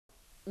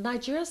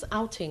Nigeria's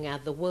outing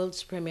at the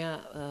world's premier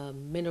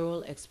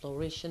mineral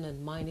exploration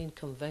and mining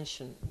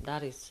convention,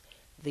 that is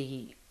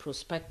the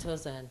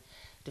Prospectors and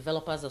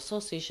Developers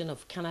Association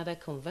of Canada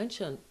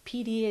Convention,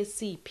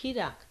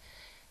 Pdac,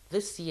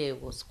 this year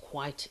was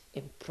quite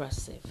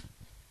impressive.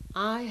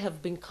 I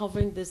have been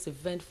covering this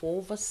event for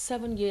over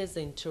 7 years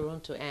in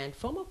Toronto, and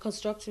from a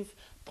constructive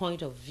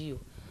point of view,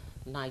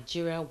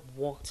 Nigeria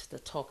walked the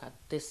talk at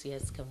this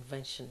year's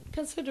convention,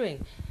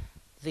 considering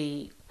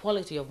the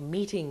quality of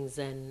meetings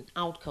and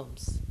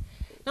outcomes.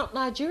 Now,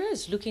 Nigeria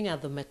is looking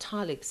at the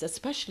metallics,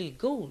 especially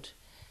gold.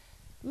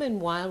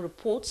 Meanwhile,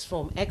 reports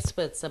from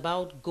experts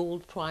about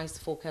gold price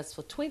forecast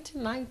for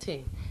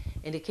 2019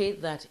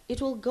 indicate that it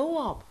will go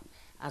up,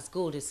 as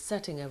gold is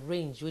setting a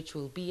range which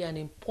will be an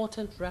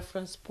important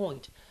reference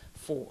point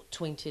for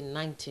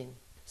 2019.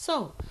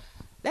 So,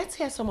 let's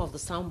hear some of the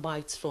sound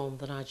bites from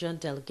the Nigerian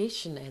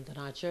delegation and the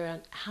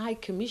Nigerian High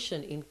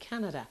Commission in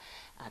Canada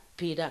at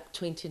Pdac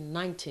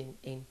 2019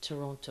 in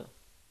Toronto.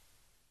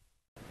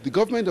 The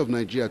government of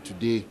Nigeria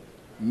today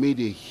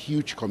made a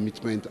huge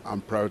commitment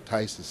and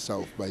prioritized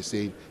itself by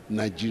saying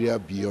Nigeria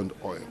beyond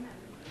oil.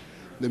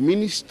 The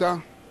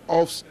Minister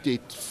of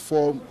State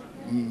for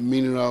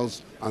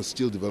Minerals and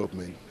Steel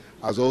Development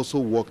has also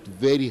worked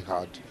very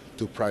hard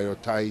to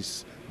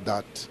prioritize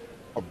that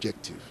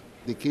objective.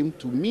 They came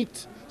to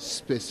meet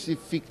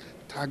specific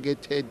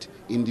targeted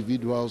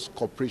individuals,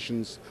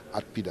 corporations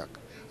at Pdac,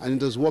 and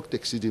it has worked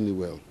exceedingly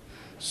well.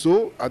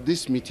 So at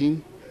this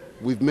meeting,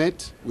 we've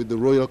met with the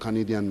Royal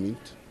Canadian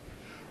Mint.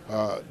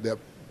 They're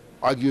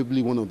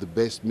arguably one of the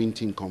best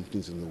minting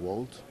companies in the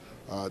world.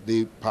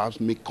 They perhaps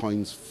make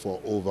coins for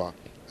over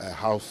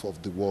half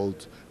of the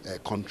world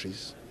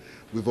countries.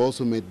 We've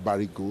also met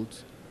Barrick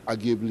Gold,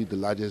 arguably the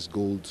largest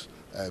gold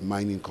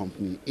mining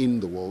company in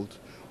the world.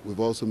 We've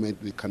also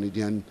met the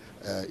Canadian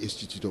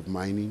Institute of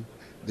Mining.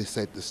 They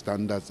set the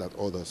standards that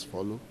others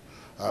follow.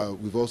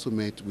 We've also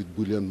met with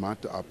Bullion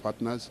Mart, our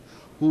partners,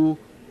 who,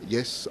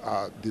 yes,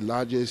 are the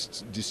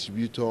largest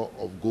distributor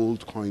of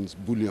gold coins,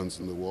 bullions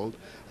in the world,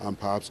 and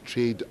perhaps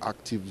trade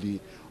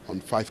actively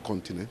on 5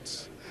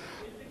 continents.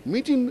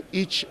 Meeting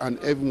each and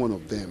every one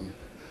of them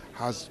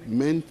has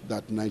meant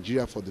that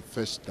Nigeria, for the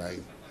first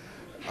time,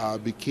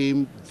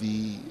 became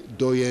the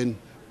doyen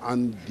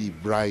and the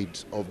bride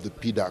of the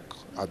Pdac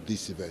at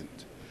this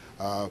event.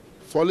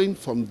 Following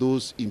from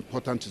those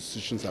important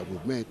institutions that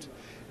we've met,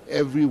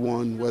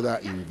 everyone, whether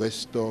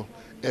investor,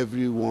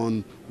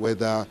 everyone,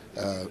 whether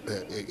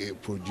a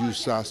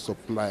producer,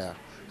 supplier,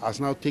 has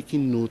now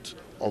taken note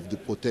of the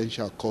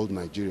potential called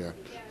Nigeria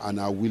and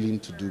are willing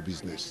to do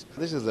business.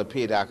 This is a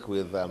Pdac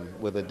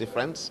with a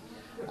difference.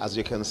 As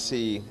you can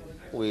see,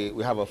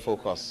 we have a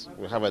focus,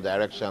 we have a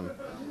direction,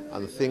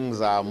 and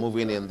things are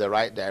moving in the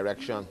right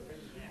direction.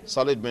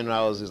 Solid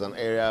minerals is an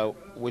area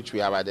which we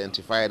have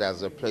identified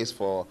as a place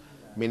for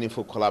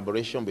meaningful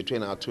collaboration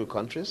between our two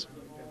countries.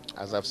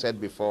 As I've said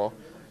before,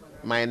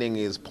 mining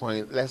is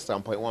less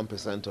than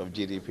 0.1% of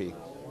GDP.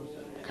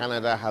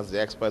 Canada has the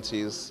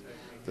expertise,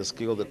 the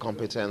skill, the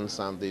competence,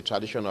 and the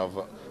tradition of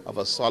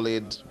a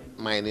solid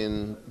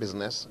mining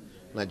business.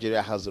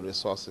 Nigeria has the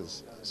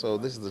resources. So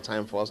this is the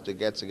time for us to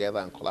get together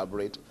and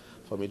collaborate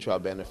for mutual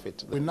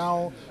benefit. We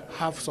now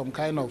have some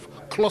kind of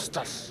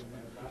clusters,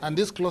 and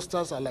these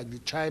clusters are like the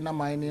China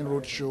Mining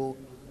Roadshow,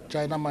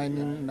 China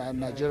Mining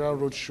Nigeria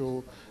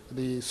Roadshow,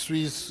 the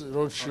Swiss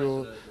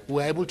Roadshow.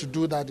 We're able to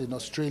do that in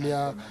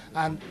Australia,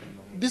 and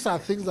these are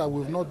things that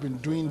we've not been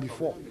doing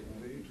before.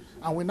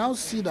 And we now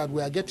see that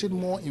we are getting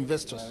more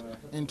investors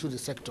into the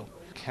sector.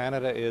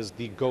 Canada is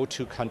the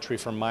go-to country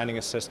for mining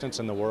assistance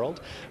in the world.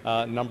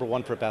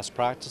 #1 for best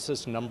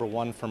practices,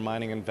 #1 for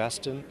mining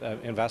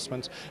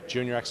investments,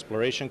 junior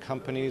exploration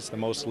companies, the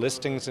most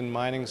listings in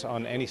minings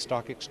on any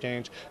stock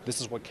exchange. This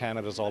is what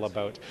Canada is all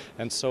about.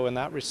 And so in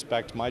that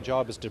respect, my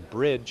job is to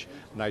bridge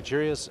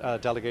Nigeria's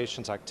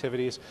delegation's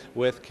activities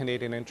with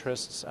Canadian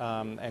interests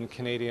and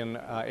Canadian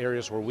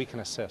areas where we can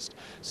assist.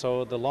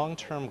 So the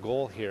long-term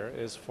goal here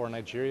is for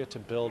Nigeria to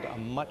build a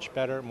much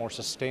better, more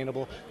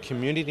sustainable,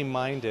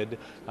 community-minded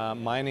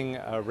mining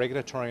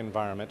regulatory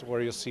environment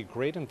where you'll see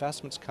great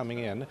investments coming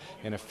in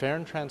a fair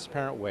and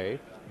transparent way,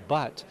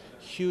 but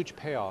huge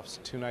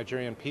payoffs to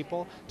Nigerian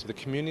people, to the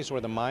communities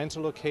where the mines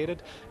are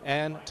located,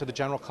 and to the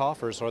general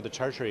coffers or the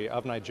treasury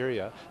of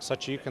Nigeria,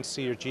 such that you can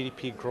see your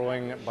GDP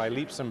growing by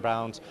leaps and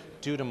bounds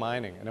due to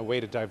mining and a way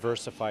to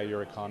diversify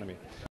your economy.